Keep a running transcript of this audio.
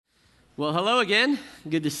Well, hello again.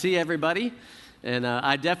 Good to see everybody. And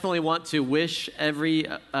I definitely want to wish every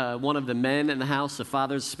one of the men in the house of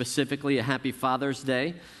fathers specifically a happy Father's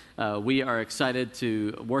Day. We are excited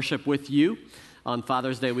to worship with you on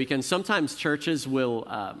Father's Day weekend. Sometimes churches will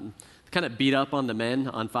kind of beat up on the men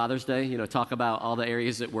on Father's Day, talk about all the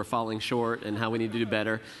areas that we're falling short and how we need to do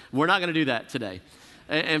better. We're not going to do that today.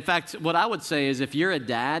 In fact, what I would say is if you're a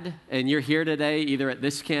dad and you're here today, either at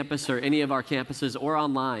this campus or any of our campuses or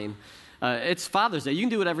online, it's Father's Day. You can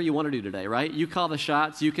do whatever you want to do today, right? You call the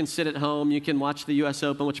shots. You can sit at home. You can watch the U.S.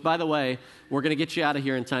 Open, which, by the way, we're going to get you out of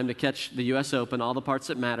here in time to catch the U.S. Open, all the parts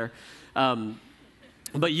that matter.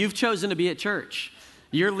 But you've chosen to be at church.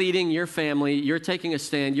 You're leading your family. You're taking a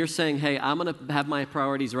stand. You're saying, hey, I'm going to have my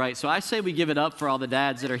priorities right. So I say we give it up for all the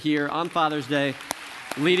dads that are here on Father's Day,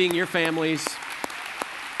 leading your families.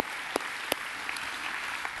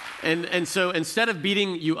 And so instead of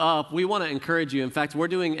beating you up, we want to encourage you. In fact, we're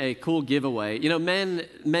doing a cool giveaway.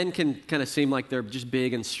 Men can kind of seem like they're just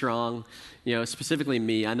big and strong, specifically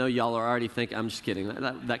me. I know y'all are already thinking, I'm just kidding.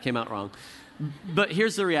 That came out wrong. But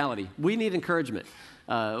here's the reality. We need encouragement.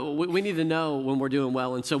 We need to know when we're doing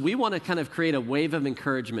well. And so we want to kind of create a wave of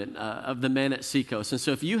encouragement of the men at Seacoast. And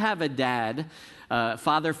so if you have a dad,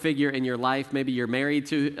 father figure in your life, maybe you're married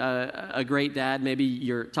to a great dad, maybe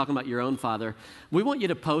you're talking about your own father, we want you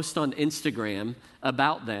to post on Instagram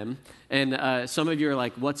about them. And some of you are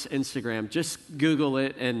like, what's Instagram? Just Google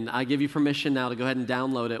it, and I give you permission now to go ahead and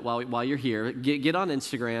download it while you're here. Get on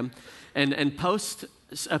Instagram and post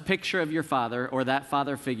a picture of your father or that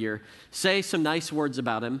father figure. Say some nice words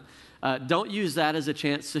about him. Don't use that as a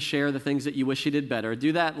chance to share the things that you wish he did better.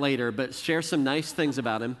 Do that later, but share some nice things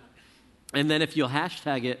about him. And then if you'll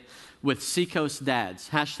hashtag it with Seacoast Dads,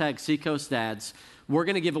 hashtag Seacoast Dads, we're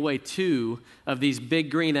going to give away 2 of these big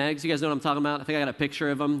green eggs. You guys know what I'm talking about? I think I got a picture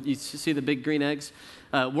of them. You see the big green eggs?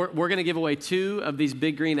 We're going to give away 2 of these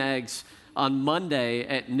big green eggs on Monday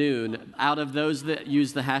at noon out of those that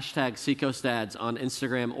use the hashtag Seacoast Dads on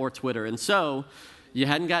Instagram or Twitter. And so you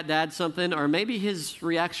hadn't got dad something, or maybe his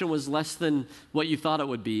reaction was less than what you thought it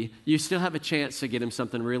would be, you still have a chance to get him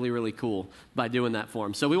something really, really cool by doing that for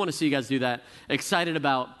him. So we want to see you guys do that. Excited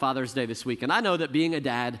about Father's Day this week. And I know that being a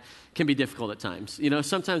dad can be difficult at times.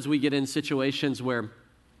 Sometimes we get in situations where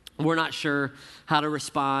we're not sure how to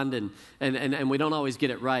respond, and we don't always get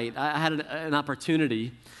it right. I had an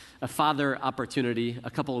opportunity, a father opportunity, a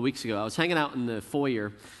couple of weeks ago. I was hanging out in the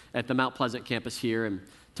foyer at the Mount Pleasant campus here and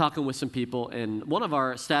talking with some people, and one of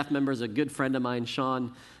our staff members, a good friend of mine,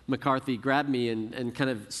 Sean McCarthy, grabbed me and kind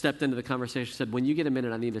of stepped into the conversation, said, when you get a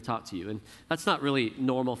minute, I need to talk to you. And that's not really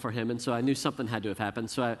normal for him, and so I knew something had to have happened.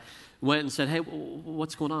 So I went and said, hey,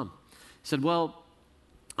 what's going on? He said, well,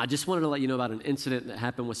 I just wanted to let you know about an incident that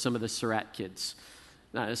happened with some of the Surratt kids.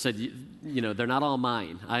 I said, they're not all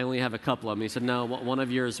mine. I only have a couple of them. He said, no, one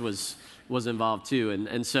of yours was involved too.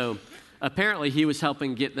 And so apparently he was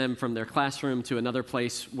helping get them from their classroom to another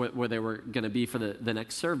place where they were going to be for the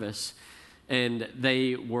next service. And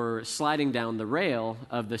they were sliding down the rail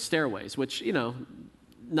of the stairways, which,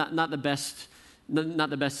 not the best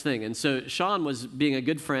thing. And so Sean was being a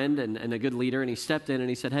good friend and a good leader, and he stepped in and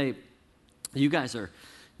he said, hey, you guys are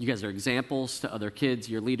examples to other kids,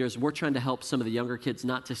 you're leaders. We're trying to help some of the younger kids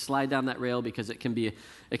not to slide down that rail because they can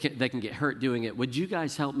get hurt doing it. Would you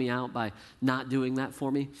guys help me out by not doing that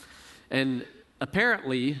for me? And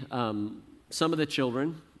apparently, some of the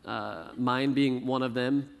children, mine being one of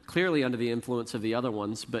them, clearly under the influence of the other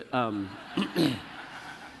ones, but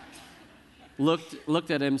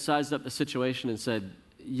looked at him, sized up the situation, and said,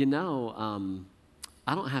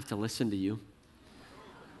 I don't have to listen to you.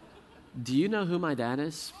 Do you know who my dad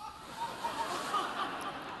is?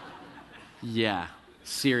 Yeah,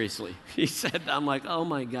 seriously. He said, I'm like, oh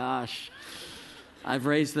my gosh. I've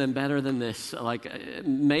raised them better than this. Like,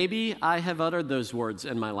 maybe I have uttered those words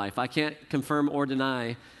in my life. I can't confirm or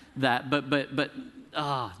deny that, but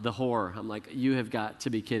the horror. I'm like, you have got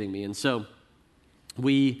to be kidding me. And so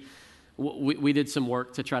we did some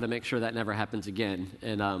work to try to make sure that never happens again.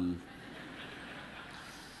 And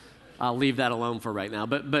I'll leave that alone for right now.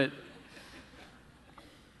 But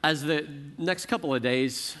as the next couple of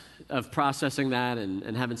days of processing that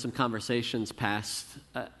and having some conversations passed,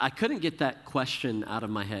 I couldn't get that question out of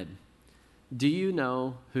my head. Do you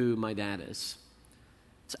know who my dad is?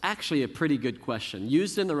 It's actually a pretty good question.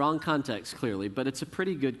 Used in the wrong context, clearly, but it's a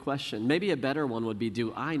pretty good question. Maybe a better one would be,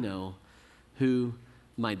 do I know who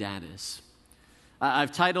my dad is?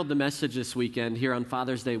 I've titled the message this weekend, here on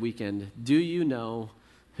Father's Day weekend, Do You Know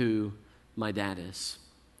Who My Dad Is?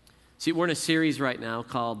 See, we're in a series right now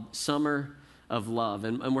called Summer of Love,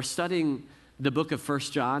 and we're studying the book of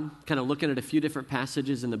First John, kind of looking at a few different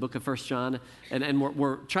passages in the book of First John, and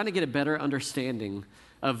we're trying to get a better understanding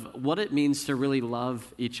of what it means to really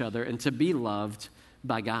love each other and to be loved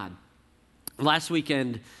by God. Last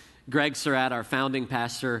weekend, Greg Surratt, our founding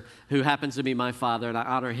pastor, who happens to be my father, and I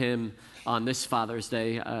honor him on this Father's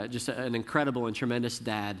Day, just an incredible and tremendous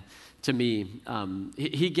dad to me.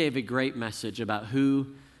 He gave a great message about who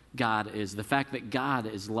God is, the fact that God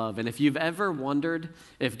is love. And if you've ever wondered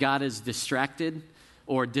if God is distracted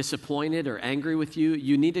or disappointed or angry with you,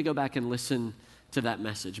 you need to go back and listen to that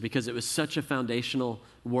message because it was such a foundational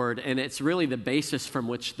word, and it's really the basis from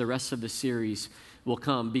which the rest of the series will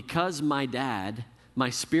come. Because my dad, my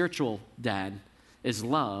spiritual dad, is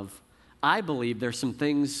love, I believe there's some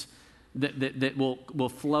things that will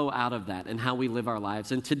flow out of that and how we live our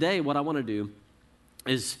lives. And today, what I want to do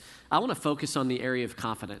is I want to focus on the area of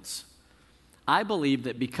confidence. I believe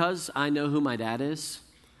that because I know who my dad is,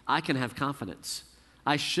 I can have confidence.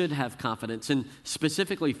 I should have confidence in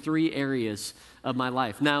specifically 3 areas of my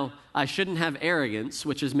life. Now, I shouldn't have arrogance,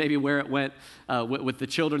 which is maybe where it went with the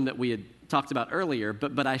children that we had talked about earlier,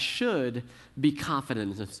 but I should be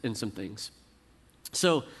confident in some things.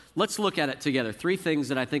 So let's look at it together. 3 things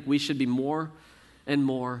that I think we should be more and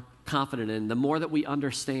more confident in, the more that we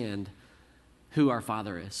understand who our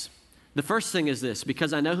Father is. The first thing is this: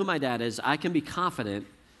 because I know who my dad is, I can be confident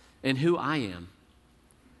in who I am.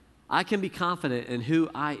 I can be confident in who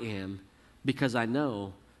I am because I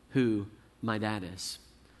know who my dad is.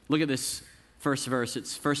 Look at this first verse.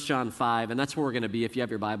 It's 1 John 5, and that's where we're going to be. If you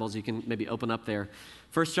have your Bibles, you can maybe open up there.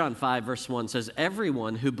 1 John 5, verse 1 says,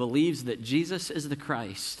 "Everyone who believes that Jesus is the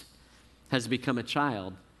Christ has become a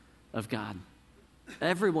child of God."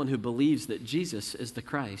 Everyone who believes that Jesus is the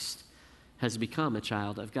Christ has become a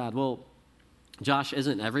child of God. Well, Josh,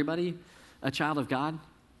 isn't everybody a child of God?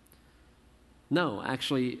 No,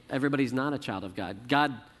 actually, everybody's not a child of God.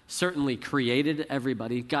 God certainly created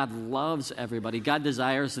everybody. God loves everybody. God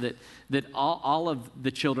desires that all of the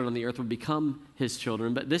children on the earth would become his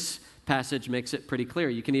children. But this passage makes it pretty clear.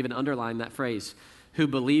 You can even underline that phrase, who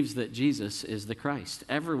believes that Jesus is the Christ.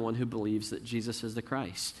 Everyone who believes that Jesus is the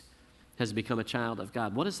Christ has become a child of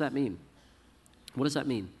God. What does that mean? What does that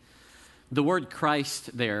mean? The word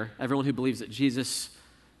Christ there, everyone who believes that Jesus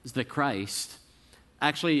is the Christ,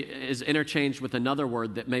 actually is interchanged with another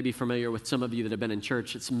word that may be familiar with some of you that have been in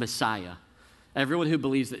church. It's Messiah. Everyone who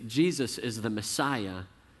believes that Jesus is the Messiah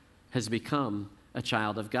has become a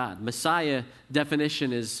child of God. Messiah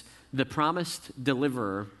definition is the promised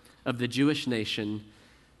deliverer of the Jewish nation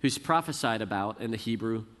who's prophesied about in the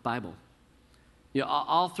Hebrew Bible. You know,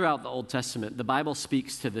 all throughout the Old Testament, the Bible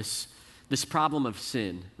speaks to this problem of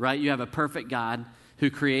sin, right? You have a perfect God who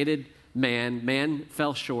created man. Man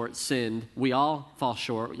fell short, sinned. We all fall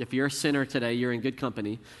short. If you're a sinner today, you're in good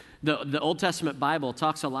company. The Old Testament Bible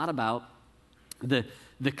talks a lot about the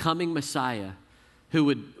coming Messiah who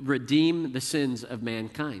would redeem the sins of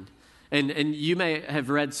mankind. And you may have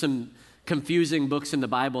read some confusing books in the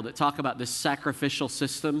Bible that talk about this sacrificial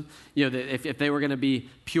system. You know, that if they were going to be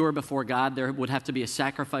pure before God, there would have to be a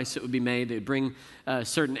sacrifice that would be made. They would bring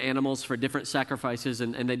certain animals for different sacrifices,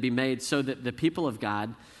 and they'd be made so that the people of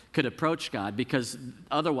God could approach God, because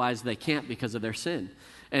otherwise they can't because of their sin.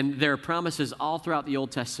 And there are promises all throughout the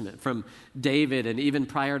Old Testament, from David and even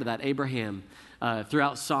prior to that, Abraham,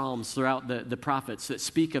 throughout Psalms, throughout the prophets, that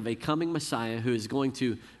speak of a coming Messiah who is going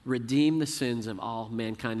to redeem the sins of all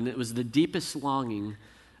mankind. And it was the deepest longing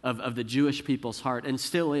of the Jewish people's heart, and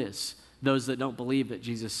still is, those that don't believe that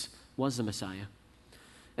Jesus was the Messiah.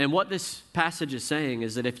 And what this passage is saying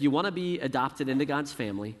is that if you want to be adopted into God's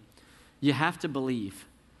family, you have to believe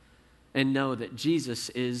and know that Jesus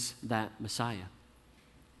is that Messiah.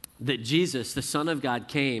 That Jesus, the Son of God,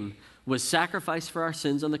 came, was sacrificed for our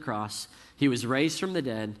sins on the cross. He was raised from the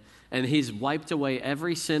dead, and he's wiped away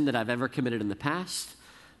every sin that I've ever committed in the past,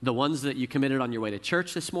 the ones that you committed on your way to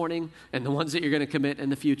church this morning, and the ones that you're going to commit in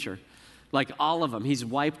the future. Like all of them, he's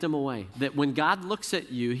wiped them away. That when God looks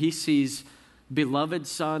at you, he sees beloved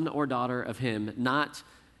son or daughter of him, not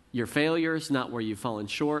your failures, not where you've fallen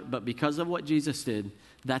short, but because of what Jesus did,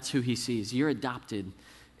 that's who he sees. You're adopted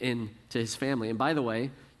into his family. And by the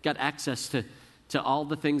way, got access to all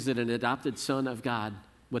the things that an adopted son of God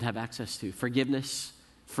would have access to. Forgiveness,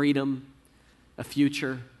 freedom, a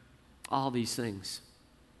future, all these things.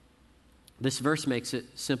 This verse makes it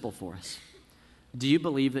simple for us. Do you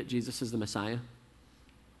believe that Jesus is the Messiah?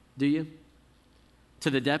 Do you?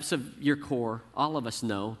 To the depths of your core, all of us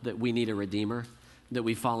know that we need a Redeemer, that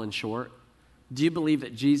we've fallen short. Do you believe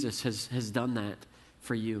that Jesus has done that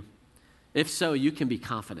for you? If so, you can be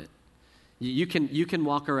confident. You can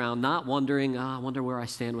walk around not wondering, I wonder where I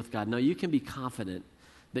stand with God. No, you can be confident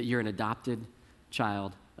that you're an adopted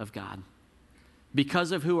child of God.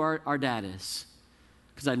 Because of who our dad is,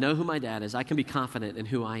 because I know who my dad is, I can be confident in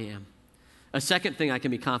who I am. A second thing I can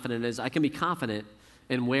be confident is I can be confident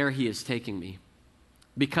in where he is taking me.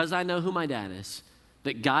 Because I know who my dad is,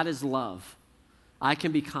 that God is love, I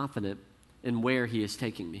can be confident in where he is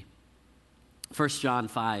taking me. 1 John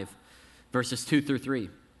 5, verses 2 through 3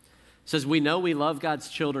 says, we know we love God's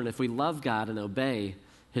children if we love God and obey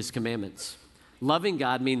his commandments. Loving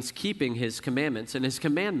God means keeping his commandments, and his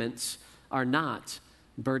commandments are not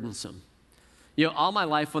burdensome. You know, all my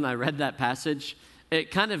life when I read that passage, it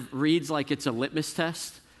kind of reads like it's a litmus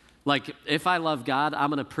test. Like, if I love God, I'm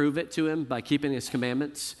going to prove it to him by keeping his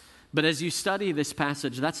commandments. But as you study this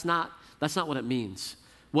passage, that's not what it means.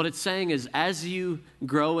 What it's saying is, as you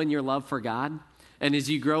grow in your love for God, and as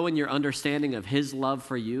you grow in your understanding of his love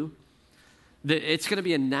for you, that it's going to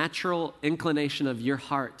be a natural inclination of your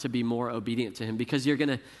heart to be more obedient to him, because you're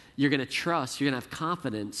going to trust, you're going to have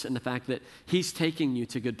confidence in the fact that he's taking you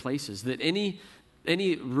to good places, that any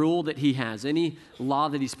rule that he has, any law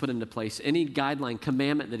that he's put into place, any guideline,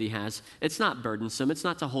 commandment that he has, it's not burdensome, it's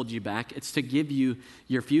not to hold you back, it's to give you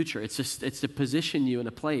your future. It's to position you in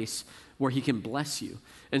a place where he can bless you.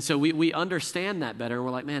 And so we understand that better, and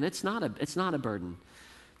we're like, man, it's not a burden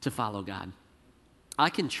to follow God. I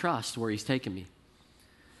can trust where he's taken me.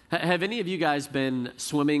 Have any of you guys been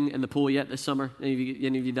swimming in the pool yet this summer? Any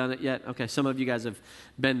of you done it yet? Okay, some of you guys have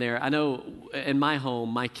been there. I know in my home,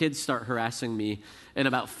 my kids start harassing me in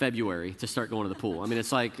about February to start going to the pool. I mean,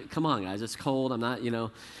 it's like, come on, guys, it's cold. I'm not,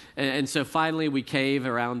 And so finally we cave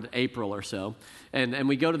around April or so, and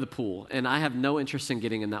we go to the pool. And I have no interest in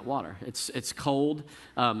getting in that water. It's cold,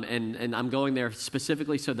 and I'm going there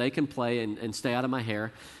specifically so they can play and stay out of my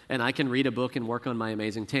hair, and I can read a book and work on my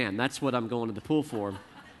amazing tan. That's what I'm going to the pool for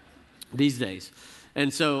these days.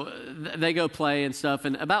 And so they go play and stuff,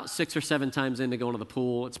 and about 6 or 7 times into going to the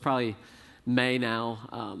pool, it's probably May now,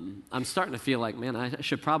 I'm starting to feel like, man, I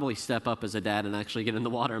should probably step up as a dad and actually get in the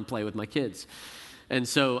water and play with my kids. And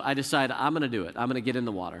so I decided I'm going to do it. I'm going to get in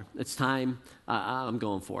the water. It's time. I'm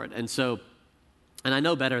going for it. And I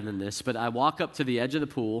know better than this, but I walk up to the edge of the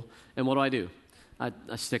pool, and what do?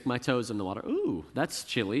 I stick my toes in the water. Ooh, that's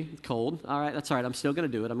chilly, cold. All right, that's all right. I'm still going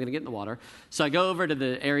to do it. I'm going to get in the water. So I go over to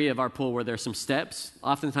the area of our pool where there's some steps.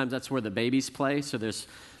 Oftentimes that's where the babies play, so there's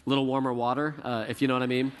a little warmer water, if you know what I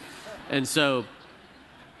mean. And so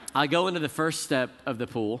I go into the first step of the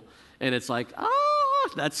pool, and it's like,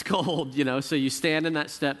 that's cold, So you stand in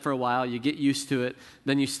that step for a while, you get used to it,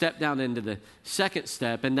 then you step down into the second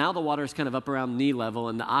step, and now the water is kind of up around knee level,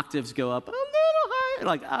 and the octaves go up a little higher.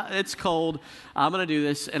 Like, it's cold, I'm going to do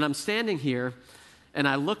this. And I'm standing here, and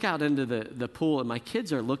I look out into the pool, and my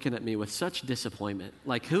kids are looking at me with such disappointment.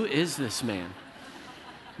 Like, who is this man?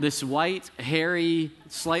 This white, hairy,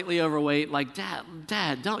 slightly overweight, like,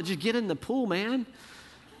 Dad, don't, just get in the pool, man.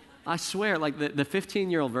 I swear, like, the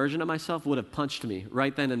 15-year-old version of myself would have punched me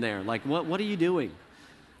right then and there. Like, what are you doing?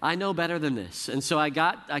 I know better than this. And so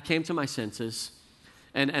I came to my senses,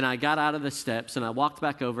 and I got out of the steps, and I walked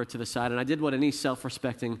back over to the side, and I did what any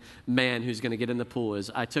self-respecting man who's going to get in the pool is.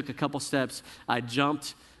 I took a couple steps, I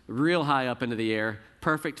jumped real high up into the air,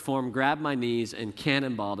 perfect form, grabbed my knees, and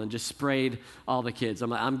cannonballed, and just sprayed all the kids. I'm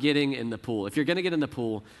like, I'm getting in the pool. If you're going to get in the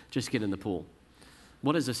pool, just get in the pool.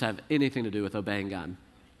 What does this have anything to do with obeying God?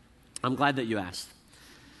 I'm glad that you asked.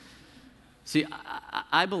 See,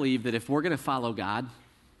 I believe that if we're going to follow God,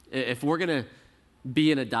 if we're going to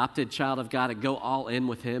be an adopted child of God and go all in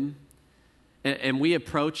with him, and we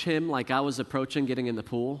approach him like I was approaching getting in the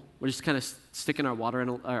pool, we're just kind of sticking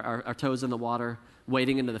our toes in the water,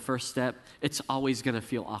 wading into the first step, it's always going to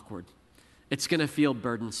feel awkward. It's going to feel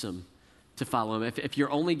burdensome to follow him. If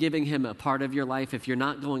you're only giving him a part of your life, if you're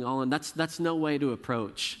not going all in, that's no way to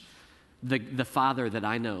approach the Father that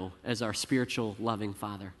I know as our spiritual, loving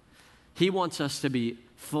Father. He wants us to be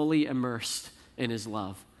fully immersed in his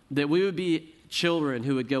love, that we would be children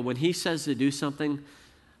who would go, when he says to do something,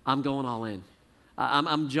 I'm going all in.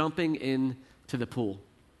 I'm jumping into the pool.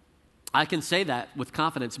 I can say that with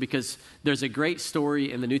confidence because there's a great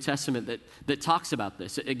story in the New Testament that talks about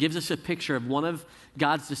this. It gives us a picture of one of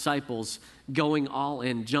God's disciples going all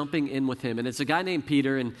in, jumping in with him. And it's a guy named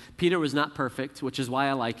Peter, and Peter was not perfect, which is why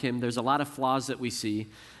I like him. There's a lot of flaws that we see.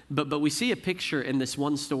 But we see a picture in this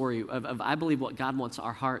one story of I believe, what God wants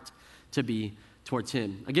our heart to be towards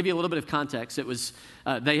him. I'll give you a little bit of context. It was,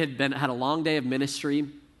 they had a long day of ministry,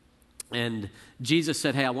 and Jesus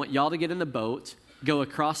said, hey, I want y'all to get in the boat, go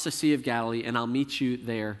across the Sea of Galilee, and I'll meet you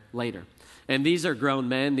there later. And these are grown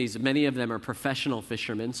men. Many of them are professional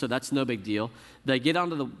fishermen, so that's no big deal. They get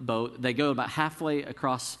onto the boat. They go about halfway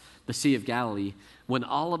across the Sea of Galilee when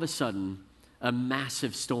all of a sudden a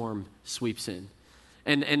massive storm sweeps in.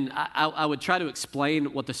 And I would try to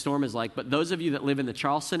explain what the storm is like, but those of you that live in the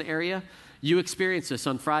Charleston area, you experienced this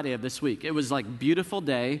on Friday of this week. It was like a beautiful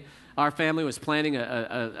day. Our family was planning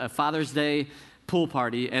a Father's Day pool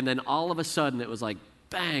party, and then all of a sudden it was like,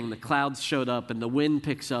 bang, the clouds showed up, and the wind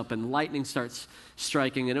picks up, and lightning starts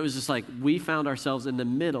striking, and it was just like we found ourselves in the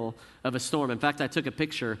middle of a storm. In fact, I took a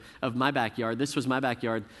picture of my backyard. This was my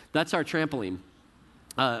backyard. That's our trampoline.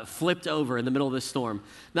 Flipped over in the middle of this storm.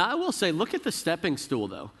 Now, I will say, look at the stepping stool,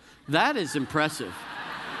 though. That is impressive.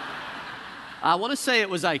 I want to say it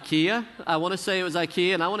was IKEA.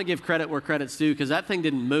 And I want to give credit where credit's due because that thing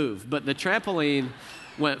didn't move, but the trampoline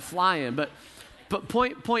went flying. But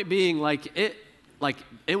point being,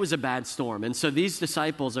 it was a bad storm. And so these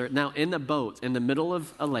disciples are now in the boat in the middle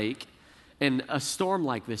of a lake, and a storm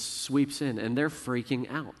like this sweeps in, and they're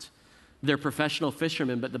freaking out. They're professional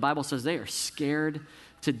fishermen, but the Bible says they are scared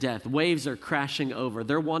to death. Waves are crashing over.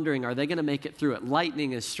 They're wondering, are they going to make it through it?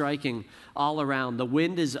 Lightning is striking all around. The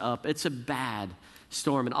wind is up. It's a bad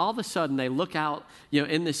storm. And all of a sudden, they look out,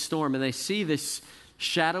 in this storm, and they see this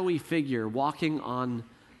shadowy figure walking on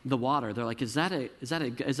the water. They're like, is that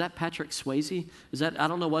Patrick Swayze? I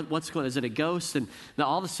don't know what's going on. Is it a ghost? And now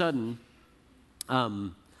all of a sudden,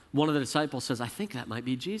 one of the disciples says, I think that might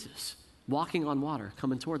be Jesus walking on water,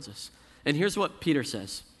 coming towards us. And here's what Peter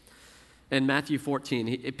says. In Matthew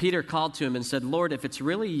 14, Peter called to him and said, Lord, if it's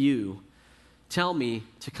really you, tell me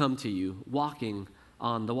to come to you walking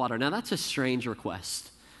on the water. Now, that's a strange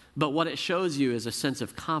request, but what it shows you is a sense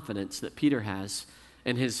of confidence that Peter has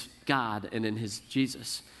in his God and in his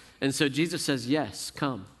Jesus. And so Jesus says, yes,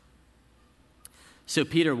 come. So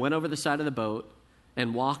Peter went over the side of the boat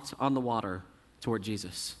and walked on the water toward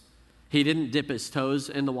Jesus. He didn't dip his toes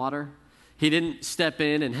in the water. He didn't step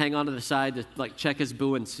in and hang onto the side to check his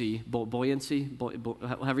buoyancy,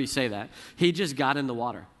 however you say that. He just got in the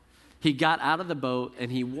water. He got out of the boat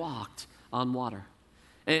and he walked on water.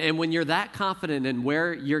 And when you're that confident in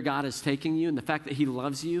where your God is taking you and the fact that he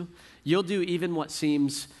loves you, you'll do even what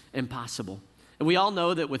seems impossible. And we all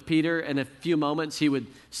know that with Peter, in a few moments, he would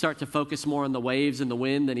start to focus more on the waves and the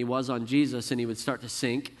wind than he was on Jesus, and he would start to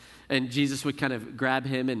sink. And Jesus would kind of grab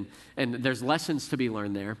him, and there's lessons to be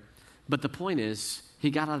learned there. But the point is, he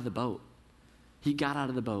got out of the boat. He got out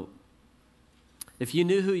of the boat. If you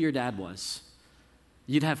knew who your dad was,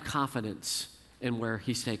 you'd have confidence in where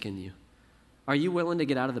he's taken you. Are you willing to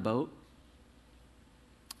get out of the boat?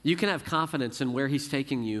 You can have confidence in where he's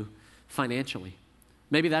taking you financially.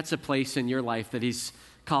 Maybe that's a place in your life that he's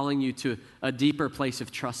calling you to a deeper place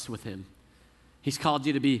of trust with him. He's called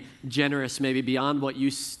you to be generous, maybe beyond what you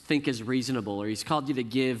think is reasonable, or he's called you to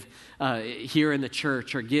give here in the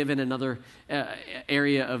church or give in another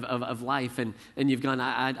area of life. And you've gone,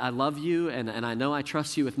 I love you, and I know I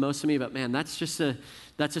trust you with most of me, but man, that's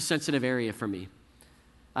a sensitive area for me.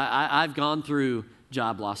 I've gone through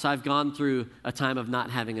job loss. I've gone through a time of not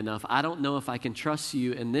having enough. I don't know if I can trust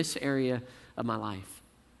you in this area of my life.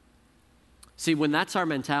 See, when that's our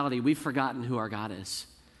mentality, we've forgotten who our God is.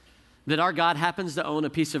 That our God happens to own a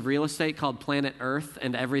piece of real estate called planet Earth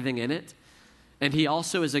and everything in it. And he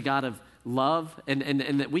also is a God of love and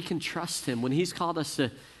that we can trust him. When he's called us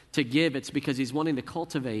to give, it's because he's wanting to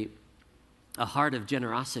cultivate a heart of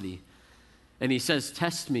generosity. And he says,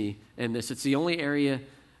 test me in this. It's the only area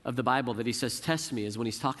of the Bible that he says, test me, is when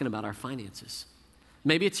he's talking about our finances.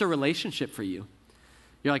 Maybe it's a relationship for you.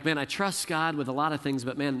 You're like, man, I trust God with a lot of things,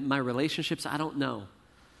 but man, my relationships, I don't know.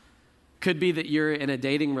 Could be that you're in a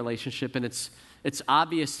dating relationship and it's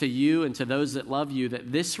obvious to you and to those that love you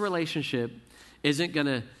that this relationship isn't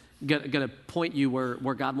going to point you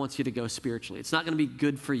where God wants you to go spiritually. It's not going to be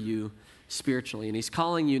good for you spiritually. And he's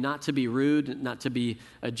calling you not to be rude, not to be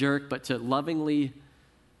a jerk, but to lovingly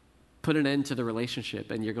put an end to the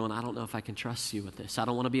relationship. And you're going, I don't know if I can trust you with this. I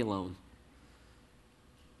don't want to be alone.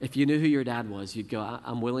 If you knew who your dad was, you'd go,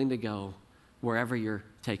 I'm willing to go wherever you're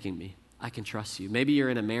taking me. I can trust you. Maybe you're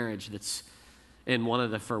in a marriage that's in one of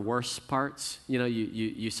the for worse parts.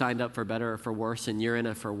 You signed up for better or for worse, and you're in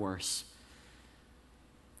a for worse.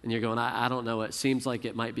 And you're going, I don't know. It seems like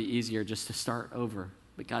it might be easier just to start over.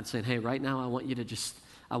 But God's saying, hey, right now I want you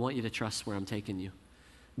to trust where I'm taking you.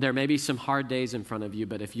 There may be some hard days in front of you,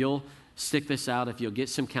 but if you'll stick this out, if you'll get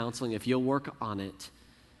some counseling, if you'll work on it,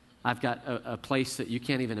 I've got a place that you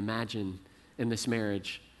can't even imagine in this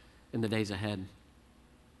marriage in the days ahead.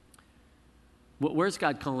 Where's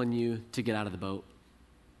God calling you to get out of the boat?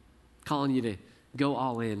 Calling you to go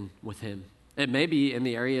all in with him. It may be in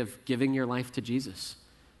the area of giving your life to Jesus,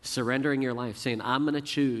 surrendering your life, saying, I'm going to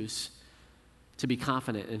choose to be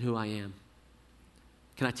confident in who I am.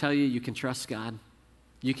 Can I tell you, you can trust God.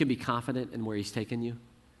 You can be confident in where he's taken you.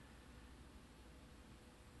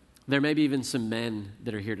 There may be even some men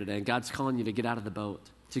that are here today, and God's calling you to get out of the boat,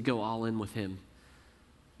 to go all in with him.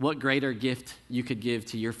 What greater gift you could give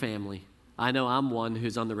to your family. I know I'm one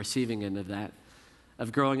who's on the receiving end of that,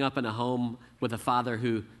 of growing up in a home with a father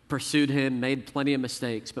who pursued him, made plenty of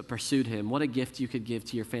mistakes, but pursued him. What a gift you could give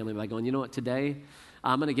to your family by going, you know what, today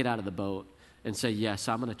I'm going to get out of the boat and say, yes,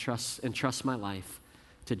 I'm going to entrust my life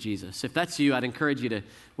to Jesus. If that's you, I'd encourage you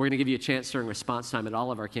we're going to give you a chance during response time at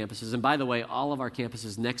all of our campuses. And by the way, all of our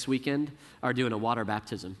campuses next weekend are doing a water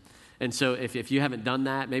baptism. And so if you haven't done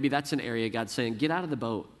that, maybe that's an area God's saying, get out of the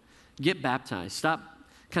boat, get baptized, stop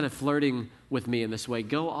kind of flirting with me in this way.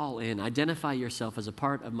 Go all in. Identify yourself as a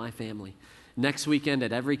part of my family. Next weekend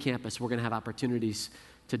at every campus, we're going to have opportunities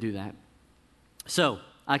to do that. So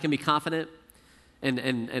I can be confident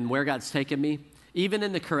in where God's taken me, even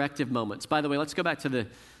in the corrective moments. By the way, let's go back to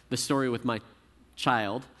the story with my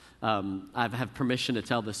child. I have permission to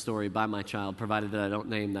tell this story by my child, provided that I don't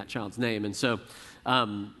name that child's name. And so,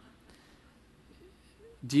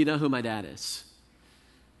 do you know who my dad is?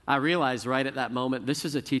 I realized right at that moment, this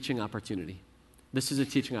is a teaching opportunity. This is a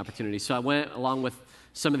teaching opportunity. So I went along with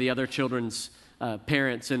some of the other children's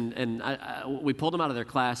parents, and we pulled them out of their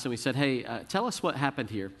class, and we said, hey, tell us what happened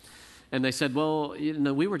here. And they said, well,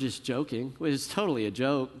 we were just joking. It was totally a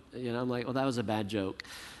joke. I'm like, well, that was a bad joke.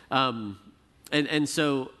 And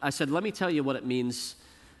so I said, let me tell you what it means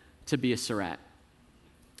to be a Surratt.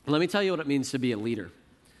 Let me tell you what it means to be a leader.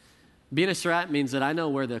 Being a Surratt means that I know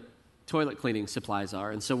where the toilet cleaning supplies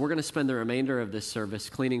are. And so we're going to spend the remainder of this service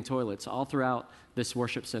cleaning toilets all throughout this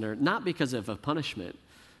worship center, not because of a punishment,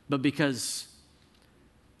 but because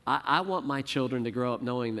I want my children to grow up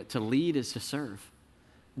knowing that to lead is to serve.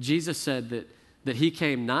 Jesus said that he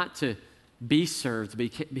came not to be served, but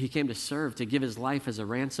he came to serve, to give his life as a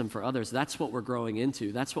ransom for others. That's what we're growing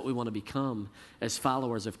into. That's what we want to become as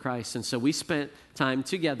followers of Christ. And so we spent time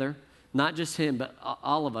together, not just him, but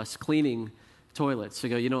all of us cleaning toilets to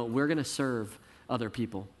go, we're going to serve other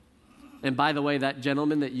people. And by the way, that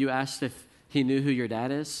gentleman that you asked if he knew who your dad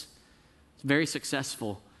is, very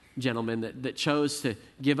successful gentleman that chose to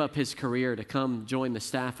give up his career to come join the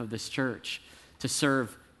staff of this church, to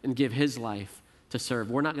serve and give his life to serve.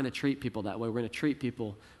 We're not going to treat people that way. We're going to treat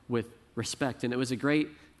people with respect. And it was a great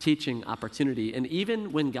teaching opportunity. And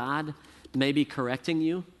even when God may be correcting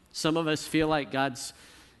you, some of us feel like God's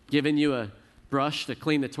given you a brush to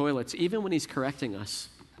clean the toilets. Even when he's correcting us,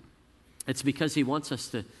 it's because he wants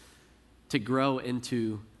us to grow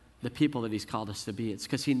into the people that he's called us to be. It's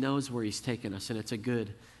because he knows where he's taken us, and it's a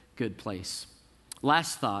good place.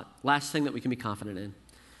 Last thing that we can be confident in.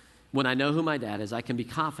 When I know who my dad is, I can be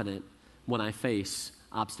confident when I face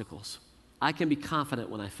obstacles. I can be confident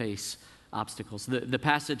when I face obstacles. The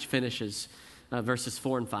passage finishes, verses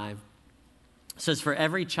 4 and 5. It says, for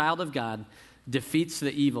every child of God defeats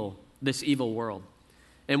this evil world,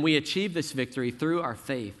 and we achieve this victory through our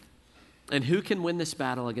faith. And who can win this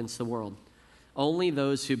battle against the world? Only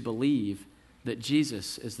those who believe that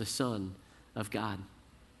Jesus is the Son of God.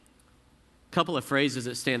 A couple of phrases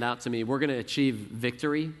that stand out to me. We're going to achieve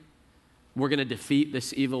victory. We're going to defeat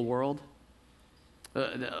this evil world.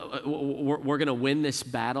 We're going to win this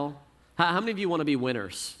battle. How many of you want to be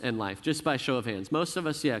winners in life? Just by show of hands. Most of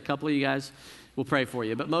us, a couple of you guys will pray for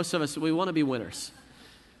you. But most of us, we want to be winners.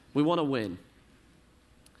 We want to win.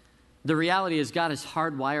 The reality is God has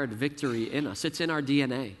hardwired victory in us. It's in our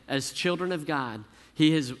DNA. As children of God,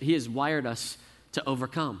 He has wired us to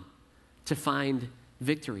overcome, to find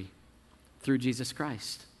victory through Jesus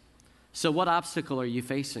Christ. So what obstacle are you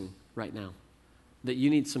facing right now that you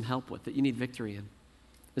need some help with, that you need victory in?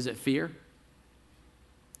 Is it fear?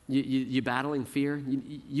 You battling fear?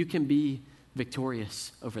 You can be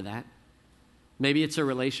victorious over that. Maybe it's a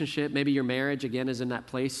relationship. Maybe your marriage, again, is in that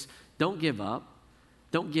place. Don't give up.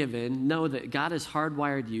 Don't give in. Know that God has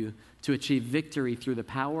hardwired you to achieve victory through the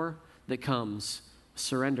power that comes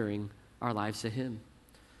surrendering our lives to Him.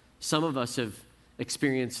 Some of us have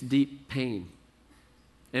experienced deep pain.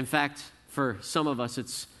 In fact, for some of us,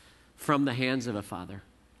 it's from the hands of a father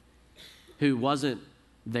who wasn't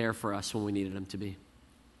there for us when we needed him to be,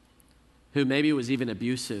 who maybe was even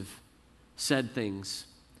abusive, said things,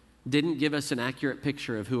 didn't give us an accurate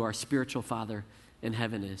picture of who our spiritual Father in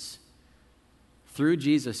heaven is. Through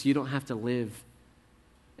Jesus, you don't have to live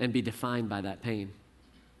and be defined by that pain.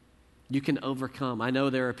 You can overcome. I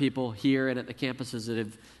know there are people here and at the campuses that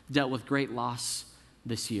have dealt with great loss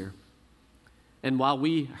this year. And while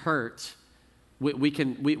we hurt,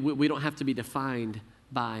 We don't have to be defined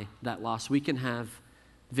by that loss. We can have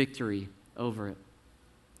victory over it.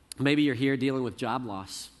 Maybe you're here dealing with job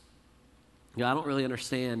loss. I don't really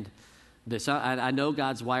understand this. I know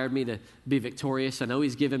God's wired me to be victorious. I know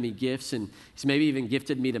he's given me gifts, and he's maybe even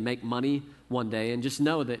gifted me to make money one day. And just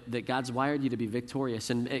know that God's wired you to be victorious.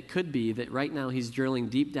 And it could be that right now he's drilling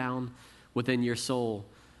deep down within your soul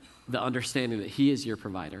the understanding that he is your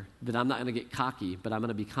provider, that I'm not going to get cocky, but I'm going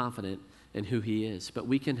to be confident in who he is. But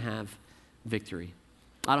we can have victory.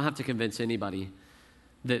 I don't have to convince anybody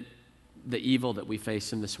that the evil that we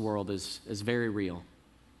face in this world is very real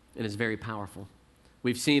and is very powerful.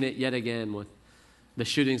 We've seen it yet again with the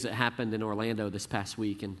shootings that happened in Orlando this past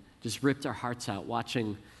week and just ripped our hearts out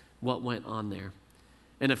watching what went on there.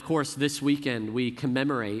 And of course, this weekend we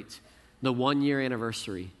commemorate the 1-year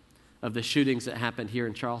anniversary of the shootings that happened here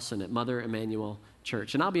in Charleston at Mother Emanuel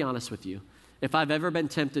Church. And I'll be honest with you, if I've ever been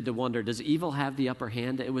tempted to wonder, does evil have the upper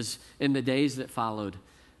hand? It was in the days that followed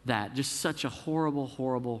that. Just such a horrible,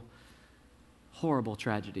 horrible, horrible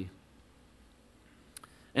tragedy.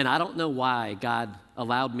 And I don't know why God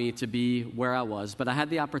allowed me to be where I was, but I had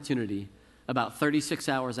the opportunity about 36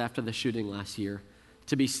 hours after the shooting last year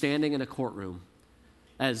to be standing in a courtroom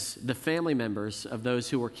as the family members of those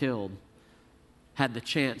who were killed had the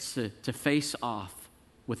chance to face off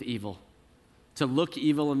with evil, to look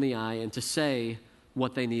evil in the eye and to say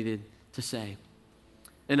what they needed to say.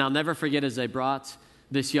 And I'll never forget as they brought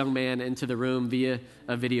this young man into the room via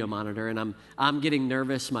a video monitor, and I'm getting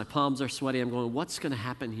nervous, my palms are sweaty, I'm going, what's going to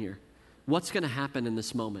happen here? What's going to happen in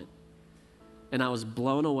this moment? And I was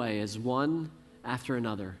blown away as one after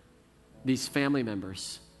another, these family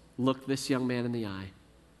members looked this young man in the eye,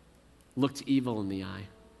 looked evil in the eye,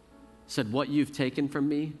 said, what you've taken from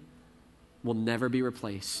me will never be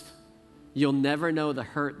replaced. You'll never know the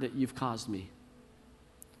hurt that you've caused me,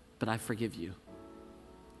 but I forgive you.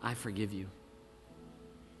 I forgive you.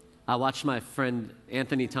 I watched my friend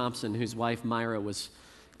Anthony Thompson, whose wife Myra was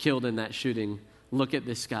killed in that shooting, look at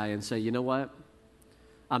this guy and say, you know what?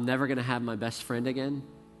 I'm never going to have my best friend again,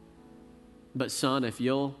 but son, if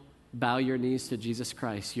you'll bow your knees to Jesus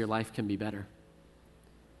Christ, your life can be better.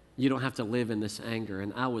 You don't have to live in this anger.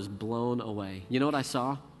 And I was blown away. You know what I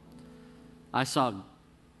saw? I saw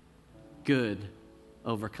good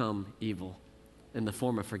overcome evil in the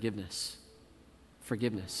form of forgiveness.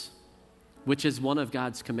 Forgiveness, which is one of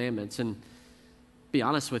God's commandments. And be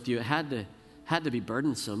honest with you, it had to be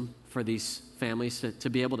burdensome for these families to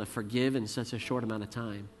be able to forgive in such a short amount of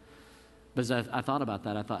time. But as I thought about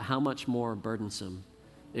that, I thought how much more burdensome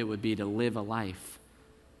it would be to live a life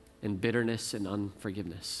in bitterness and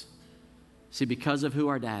unforgiveness. See, because of who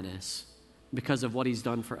our dad is, because of what he's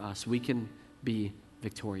done for us, we can be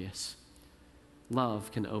victorious.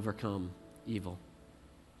 Love can overcome evil.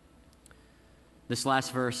 This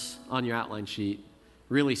last verse on your outline sheet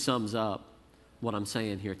really sums up what I'm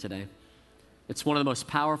saying here today. It's one of the most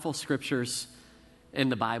powerful scriptures in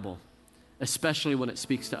the Bible, especially when it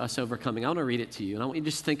speaks to us overcoming. I want to read it to you, and I want you to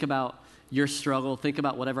just think about your struggle, think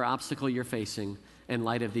about whatever obstacle you're facing in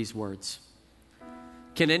light of these words.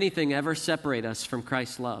 Can anything ever separate us from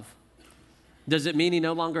Christ's love? Does it mean he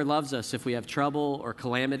no longer loves us if we have trouble or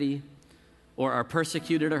calamity, or are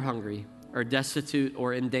persecuted or hungry, or destitute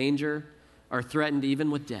or in danger, or threatened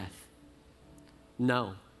even with death?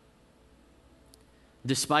 No.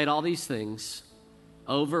 Despite all these things,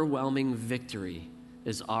 overwhelming victory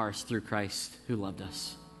is ours through Christ who loved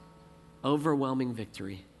us. Overwhelming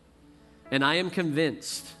victory. And I am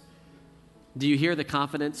convinced. Do you hear the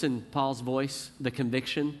confidence in Paul's voice, the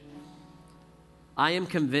conviction? I am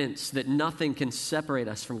convinced that nothing can separate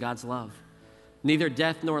us from God's love. Neither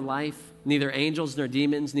death nor life, neither angels nor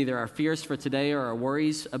demons, neither our fears for today or our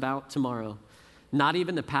worries about tomorrow, not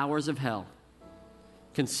even the powers of hell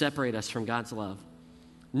can separate us from God's love.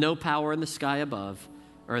 No power in the sky above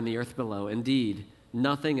or in the earth below. Indeed,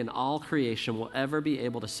 nothing in all creation will ever be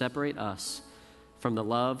able to separate us from the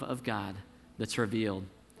love of God that's revealed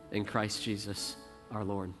in Christ Jesus our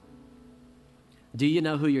Lord. Do you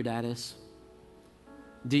know who your dad is?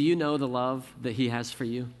 Do you know the love that he has for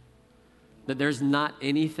you? That there's not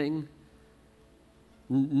anything,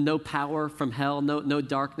 no power from hell, no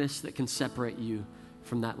darkness that can separate you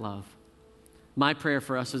from that love. My prayer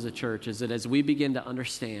for us as a church is that as we begin to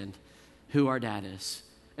understand who our dad is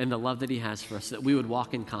and the love that he has for us, that we would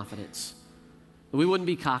walk in confidence. We wouldn't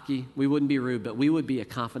be cocky, we wouldn't be rude, but we would be a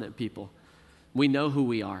confident people. We know who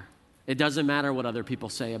we are. It doesn't matter what other people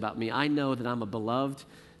say about me. I know that I'm a beloved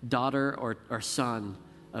daughter or son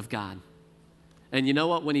of God. And you know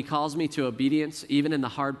what? When he calls me to obedience, even in the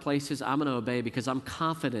hard places, I'm going to obey because I'm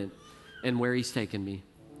confident in where he's taken me.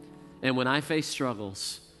 And when I face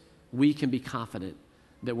struggles, we can be confident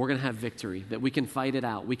that we're going to have victory, that we can fight it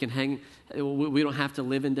out. We don't have to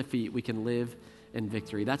live in defeat. We can live in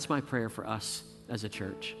victory. That's my prayer for us as a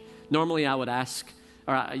church. Normally, I would ask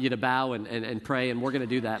you to bow and pray, and we're going to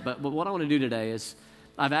do that. But what I want to do today is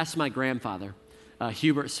I've asked my grandfather,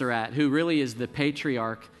 Hubert Surratt, who really is the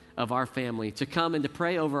patriarch of our family, to come and to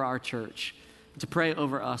pray over our church, to pray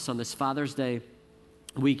over us on this Father's Day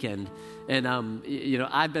weekend. And,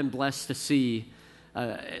 I've been blessed to see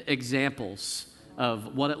examples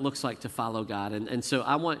of what it looks like to follow God. And so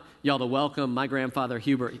I want y'all to welcome my grandfather,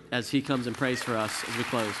 Hubert, as he comes and prays for us as we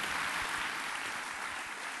close.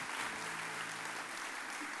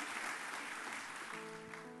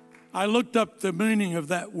 I looked up the meaning of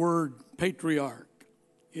that word, patriarch.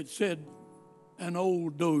 It said, an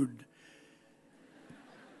old dude.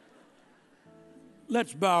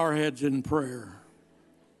 Let's bow our heads in prayer.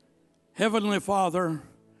 Heavenly Father,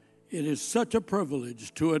 it is such a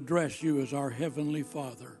privilege to address you as our Heavenly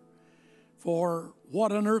Father. For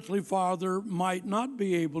what an earthly father might not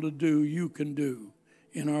be able to do, you can do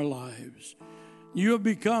in our lives. You have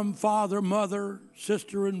become father, mother,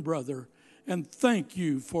 sister, and brother. And thank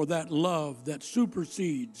you for that love that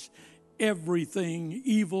supersedes everything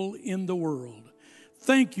evil in the world.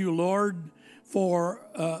 Thank you, Lord, for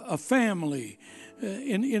a family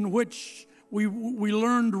in which we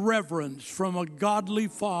learned reverence from a godly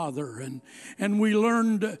father, and we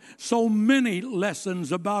learned so many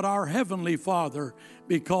lessons about our Heavenly Father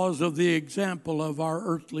because of the example of our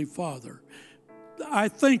earthly father. I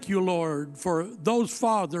thank you, Lord, for those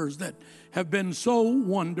fathers that have been so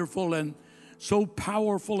wonderful and so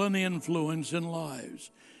powerful an influence in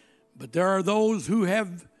lives. But there are those who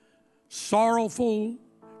have sorrowful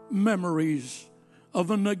memories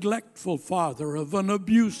of a neglectful father, of an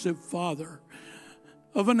abusive father,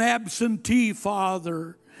 of an absentee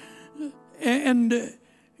father. And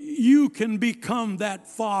you can become that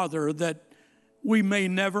father that we may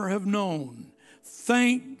never have known.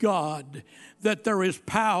 Thank God that there is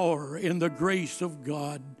power in the grace of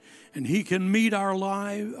God, and He can meet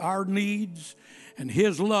our needs, and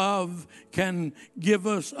His love can give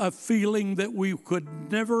us a feeling that we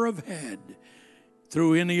could never have had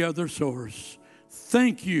through any other source.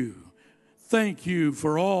 Thank you. Thank you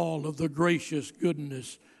for all of the gracious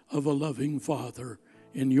goodness of a loving Father.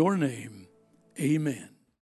 In your name, amen.